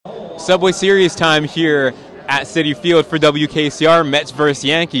Subway Series time here at Citi Field for WKCR, Mets versus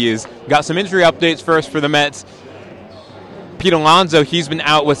Yankees. Got some injury updates first for the Mets. Pete Alonso, he's been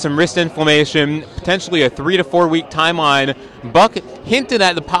out with some wrist inflammation, potentially a 3 to 4 week timeline. Buck hinted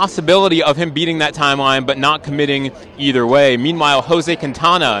at the possibility of him beating that timeline, but not committing either way. Meanwhile, Jose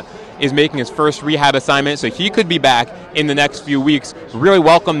Quintana is making his first rehab assignment, so he could be back in the next few weeks. Really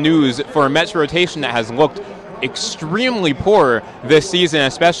welcome news for a Mets rotation that has looked extremely poor this season,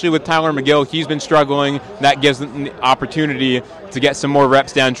 especially with Tyler McGill. He's been struggling. That gives them the opportunity to get some more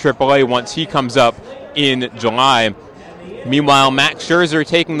reps down AAA once he comes up in July. Meanwhile, Max Scherzer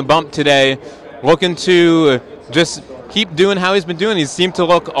taking the bump today, looking to just keep doing how he's been doing. He seemed to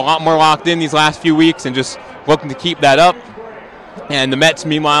look a lot more locked in these last few weeks and just looking to keep that up. And the Mets,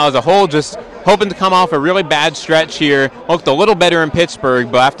 meanwhile, as a whole, just hoping to come off a really bad stretch here. Looked a little better in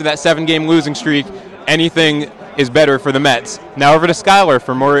Pittsburgh, but after that 7-game losing streak, anything is better for the Mets. Now over to Skylar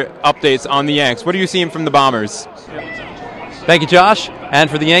for more updates on the Yanks. What are you seeing from the Bombers? Thank you, Josh. And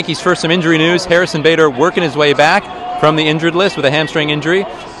for the Yankees, first some injury news. Harrison Bader working his way back from the injured list with a hamstring injury.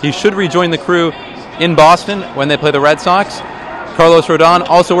 He should rejoin the crew in Boston when they play the Red Sox. Carlos Rodon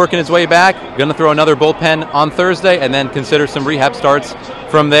also working his way back. Going to throw another bullpen on Thursday and then consider some rehab starts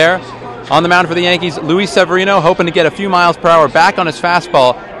from there. On the mound for the Yankees, Luis Severino hoping to get a few miles per hour back on his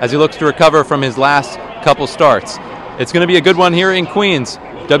fastball as he looks to recover from his last couple starts. It's going to be a good one here in Queens.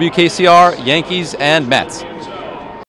 WKCR, Yankees, and Mets.